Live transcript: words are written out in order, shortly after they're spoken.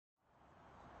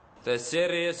The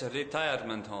Sirius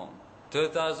Retirement Home,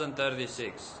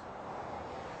 2036.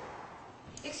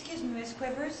 Excuse me, Miss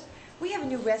Quivers. We have a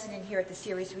new resident here at the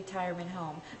Sirius Retirement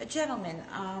Home. A gentleman.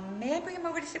 May I bring him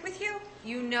over to sit with you?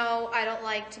 You know I don't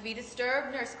like to be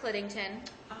disturbed, Nurse Cliddington.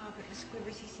 But Miss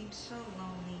Quivers, he seems so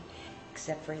lonely.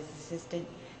 Except for his assistant.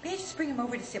 May I just bring him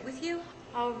over to sit with you?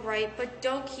 All right, but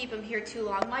don't keep him here too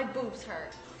long. My boobs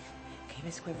hurt. Okay,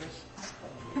 Miss Quivers.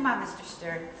 Come on, Mr.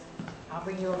 Stern. I'll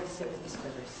bring you over to sit with Miss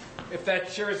Quivers. If that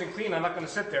chair isn't clean, I'm not going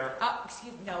to sit there. Oh,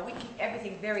 excuse me. No, we keep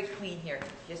everything very clean here.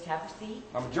 Just have a seat.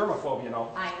 I'm a germaphobe, you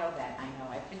know. I know that. I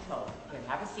know. I've been told. Here,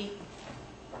 have a seat.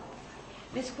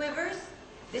 Miss Quivers,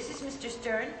 this is Mr.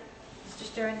 Stern. Mr.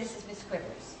 Stern, this is Miss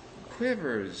Quivers.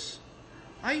 Quivers?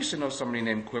 I used to know somebody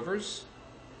named Quivers.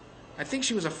 I think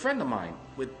she was a friend of mine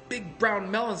with big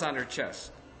brown melons on her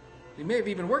chest. We may have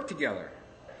even worked together.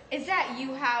 Is that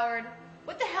you, Howard?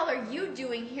 What the hell are you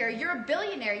doing here? You're a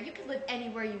billionaire. You could live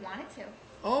anywhere you wanted to.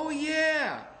 Oh,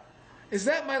 yeah. Is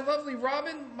that my lovely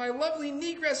Robin? My lovely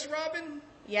negress Robin?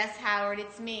 Yes, Howard,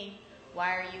 it's me.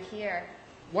 Why are you here?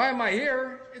 Why am I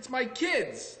here? It's my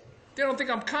kids. They don't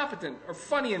think I'm competent or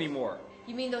funny anymore.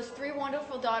 You mean those 3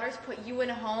 wonderful daughters put you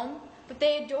in a home? But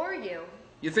they adore you.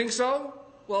 You think so?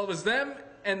 Well, it was them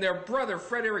and their brother,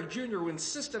 Fred Eric Jr., who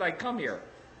insisted I come here.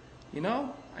 You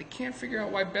know, I can't figure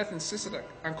out why Beth insisted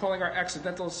on calling our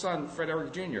accidental son Fred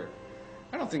Eric Jr.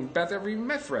 I don't think Beth ever even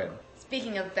met Fred.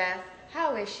 Speaking of Beth,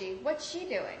 how is she? What's she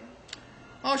doing?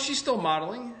 Oh, she's still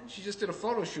modeling. She just did a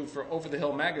photo shoot for Over the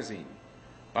Hill magazine.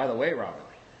 By the way, Robin,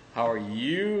 how are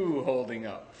you holding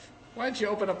up? Why don't you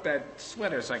open up that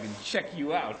sweater so I can check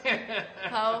you out?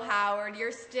 Oh, Howard,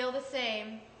 you're still the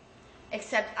same.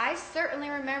 Except I certainly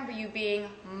remember you being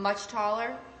much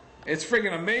taller. It's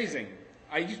friggin' amazing.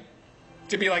 I used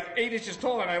to be like 8 inches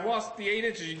taller, and I lost the 8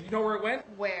 inches. You know where it went?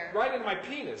 Where? Right in my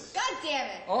penis. God damn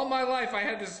it! All my life I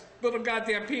had this little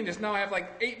goddamn penis. Now I have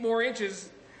like 8 more inches,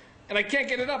 and I can't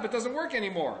get it up. It doesn't work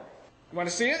anymore. You want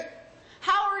to see it?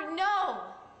 Howard, no!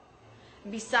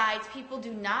 Besides, people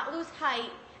do not lose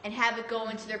height and have it go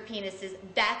into their penises.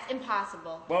 That's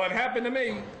impossible. Well, it happened to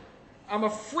me. I'm a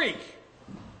freak.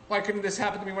 Why couldn't this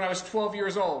happen to me when I was 12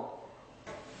 years old?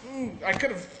 I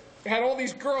could have had all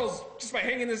these girls just by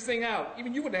hanging this thing out.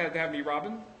 Even you would have had to have me,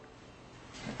 Robin.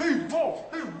 Hey,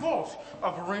 boss,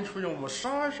 I've arranged for your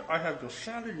massage. I have your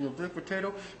salad and your baked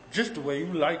potato just the way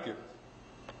you like it.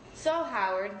 So,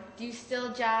 Howard, do you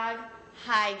still jog?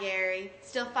 Hi, Gary.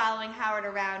 Still following Howard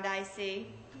around, I see.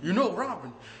 You know,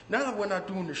 Robin, now that we're not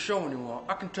doing the show anymore,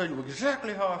 I can tell you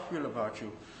exactly how I feel about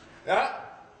you.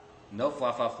 No,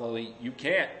 Fluffy, you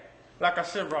can't. Like I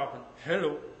said, Robin,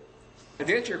 hello.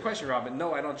 To answer your question, Robin,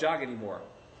 no, I don't jog anymore.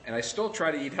 And I still try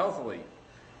to eat healthily.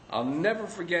 I'll never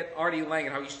forget Artie Lang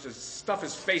and how he used to stuff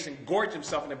his face and gorge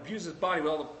himself and abuse his body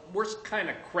with all the worst kind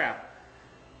of crap.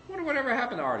 I wonder whatever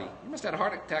happened to Artie. He must have had a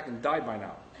heart attack and died by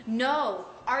now. No,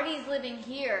 Artie's living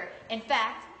here. In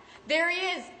fact, there he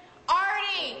is.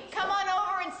 Artie, come on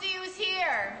over and see who's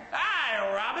here.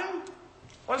 Hi, Robin.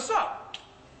 What's up?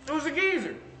 Who's the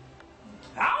geezer?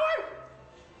 Howard?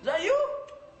 Is that you?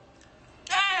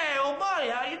 Hey, old buddy,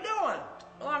 how you doing?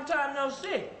 Long time no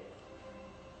see.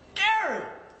 Gary!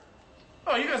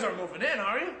 Oh, you guys aren't moving in,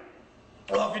 are you?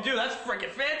 Well, if you do, that's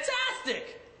freaking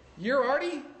fantastic! You're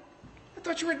Artie? I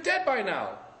thought you were dead by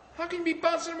now. How can you be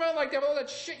bouncing around like that with all that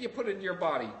shit you put into your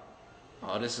body?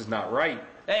 Oh, this is not right.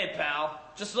 Hey, pal.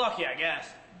 Just lucky, I guess.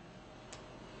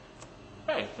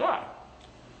 Hey, sorry.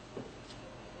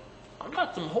 I've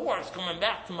got some whores coming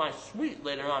back to my suite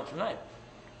later on tonight.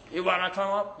 You wanna come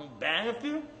up and bang a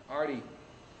few? Artie,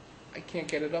 I can't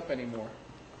get it up anymore.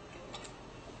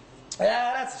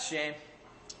 Yeah, that's a shame.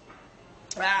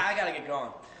 I gotta get going.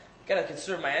 Gotta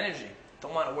conserve my energy.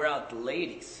 Don't want to wear out the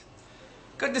ladies.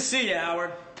 Good to see you,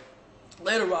 Howard.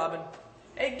 Later, Robin.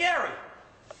 Hey, Gary.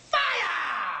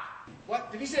 Fire!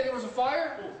 What? Did he say there was a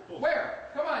fire? Where?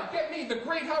 Come on, get me, the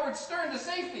great Howard Stern, to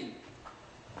safety.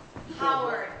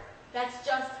 Howard, that's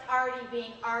just Artie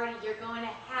being Artie. You're going to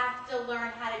have to learn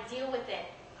how to deal with it.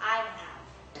 I have.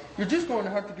 You're just going to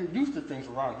have to get used to things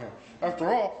around here. After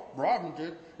all, Robin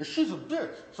did, and she's a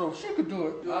bitch, so if she could do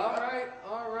it. All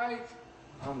right.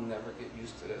 I'll never get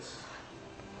used to this.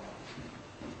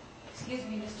 Excuse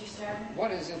me, Mr. Stern.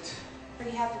 What is it?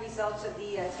 We have the results of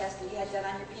the test that you had done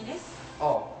on your penis.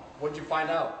 Oh, what'd you find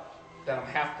out? That I'm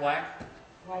half black?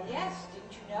 Why, yes.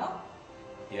 Didn't you know?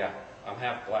 Yeah, I'm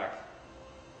half black.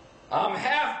 I'm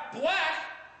half black?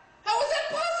 How is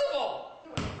that possible?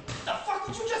 The fuck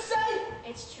did you just say?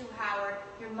 It's true, Howard.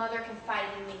 Your mother confided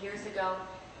in me years ago.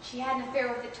 She had an affair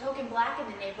with a token black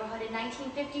in the neighborhood in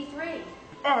 1953.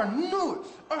 I knew it.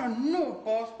 I knew it,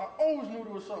 boss. I always knew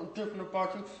there was something different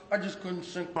about you. I just couldn't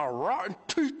sink my rotten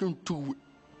teeth into it.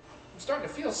 I'm starting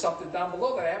to feel something down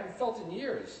below that I haven't felt in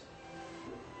years.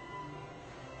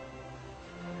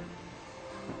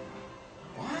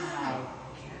 Wow.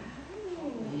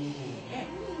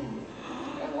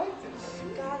 I like this.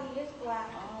 God, he is black.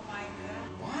 Oh my God.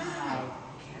 Wow.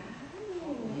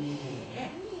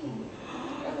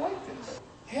 I like this.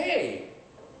 Hey,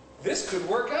 this could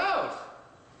work out.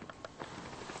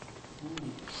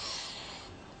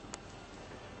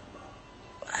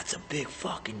 That's a big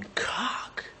fucking cock.